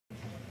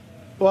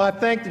Well, I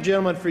thank the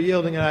gentleman for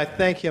yielding, and I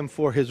thank him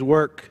for his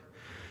work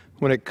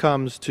when it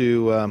comes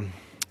to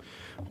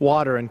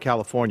water in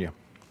California.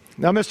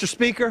 Now, Mr.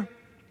 Speaker,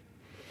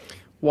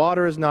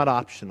 water is not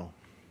optional.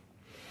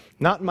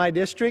 Not in my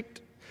district,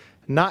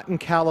 not in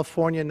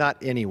California, not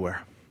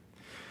anywhere.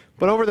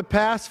 But over the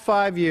past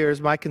 5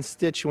 years, my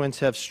constituents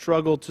have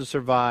struggled to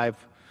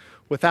survive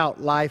without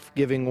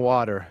life-giving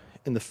water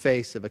in the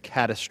face of a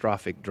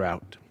catastrophic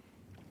drought.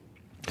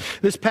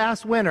 This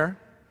past winter,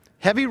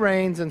 heavy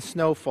rains and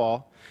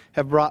snowfall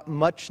have brought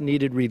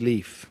much-needed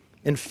relief.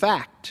 In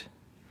fact,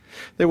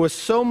 there was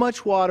so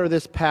much water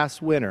this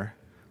past winter,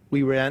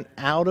 we ran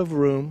out of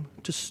room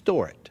to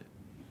store it.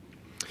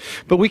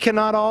 But we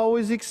cannot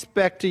always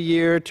expect a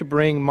year to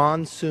bring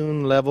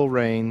monsoon-level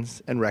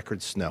rains and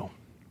record snow.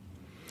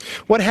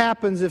 What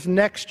happens if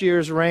next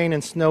year's rain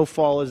and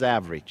snowfall is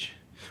average,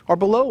 or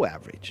below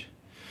average,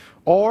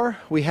 or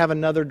we have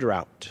another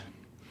drought?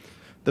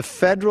 The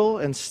federal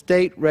and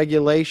state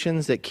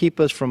regulations that keep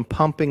us from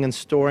pumping and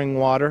storing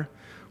water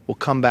will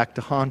come back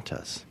to haunt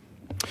us.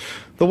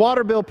 The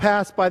water bill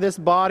passed by this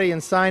body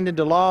and signed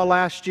into law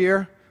last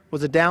year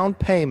was a down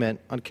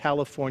payment on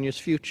California's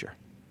future.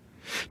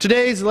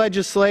 Today's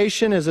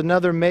legislation is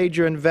another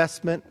major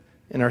investment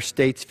in our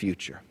state's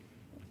future.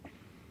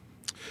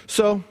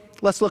 So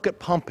let's look at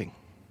pumping.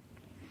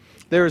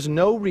 There is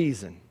no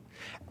reason,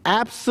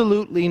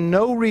 absolutely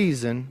no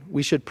reason,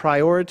 we should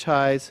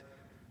prioritize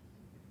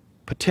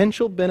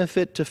potential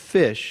benefit to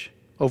fish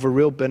over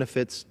real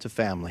benefits to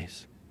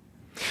families.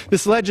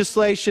 This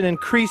legislation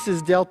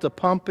increases delta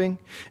pumping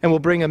and will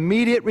bring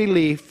immediate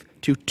relief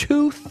to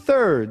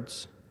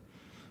 2/3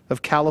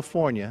 of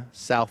California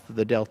south of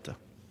the delta.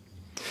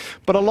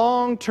 But a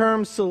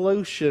long-term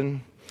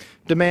solution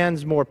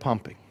demands more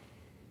pumping.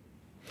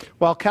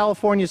 While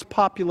California's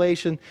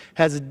population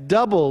has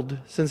doubled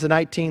since the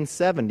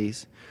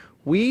 1970s,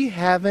 we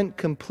haven't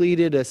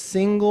completed a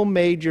single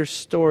major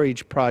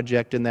storage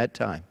project in that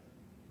time.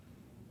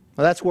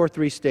 Now, that's worth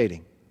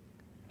restating.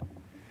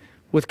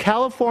 With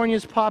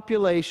California's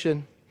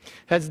population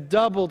has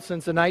doubled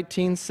since the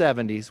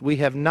 1970s, we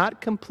have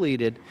not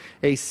completed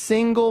a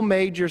single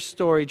major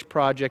storage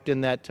project in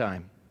that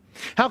time.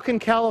 How can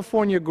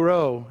California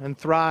grow and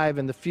thrive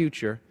in the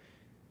future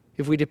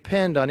if we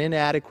depend on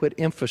inadequate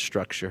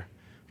infrastructure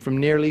from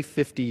nearly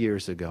 50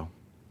 years ago?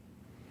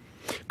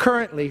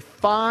 Currently,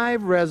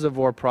 5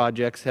 reservoir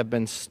projects have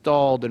been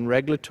stalled in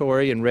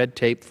regulatory and red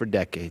tape for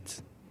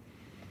decades.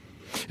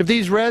 If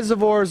these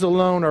reservoirs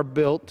alone are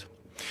built,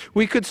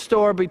 we could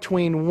store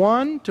between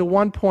 1 to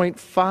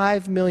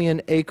 1.5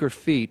 million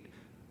acre-feet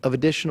of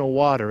additional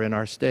water in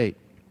our state.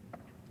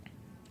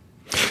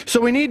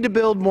 So we need to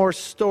build more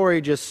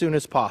storage as soon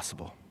as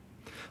possible.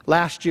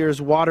 Last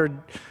year's water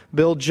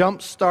bill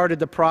jump-started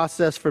the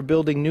process for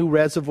building new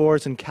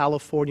reservoirs in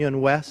California and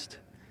West.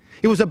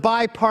 It was a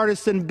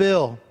bipartisan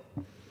bill,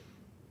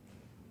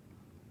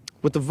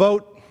 with the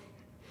vote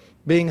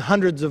being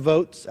hundreds of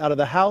votes out of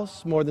the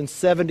House, more than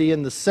 70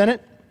 in the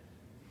Senate.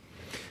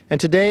 And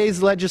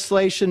today's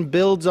legislation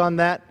builds on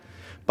that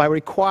by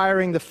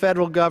requiring the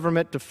federal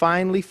government to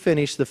finally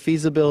finish the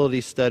feasibility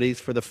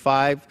studies for the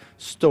 5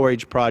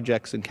 storage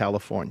projects in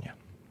California.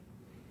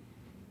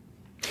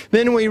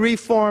 Then we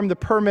reform the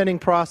permitting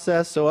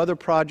process so other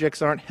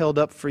projects aren't held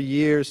up for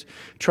years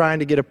trying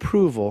to get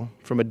approval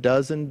from a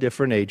dozen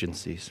different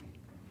agencies.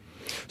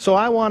 So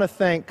I want to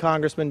thank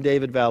Congressman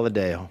David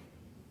Valadao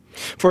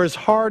for his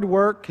hard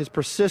work, his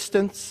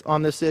persistence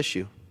on this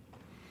issue.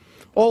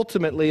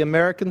 Ultimately,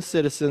 American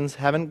citizens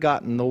haven't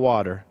gotten the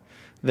water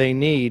they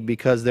need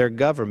because their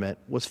government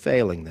was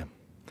failing them.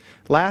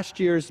 Last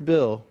year's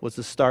bill was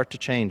the start to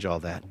change all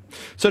that.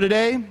 So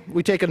today,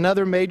 we take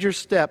another major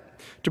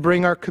step to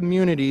bring our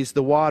communities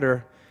the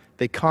water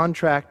they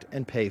contract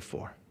and pay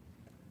for.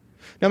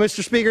 Now,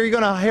 Mr. Speaker, you're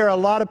going to hear a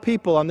lot of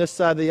people on this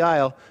side of the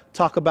aisle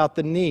talk about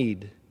the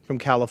need from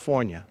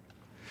California.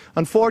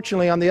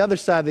 Unfortunately, on the other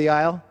side of the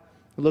aisle,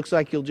 it looks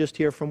like you'll just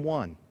hear from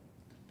one.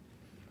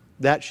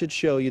 That should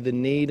show you the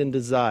need and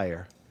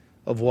desire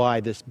of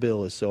why this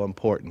bill is so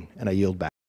important, and I yield back.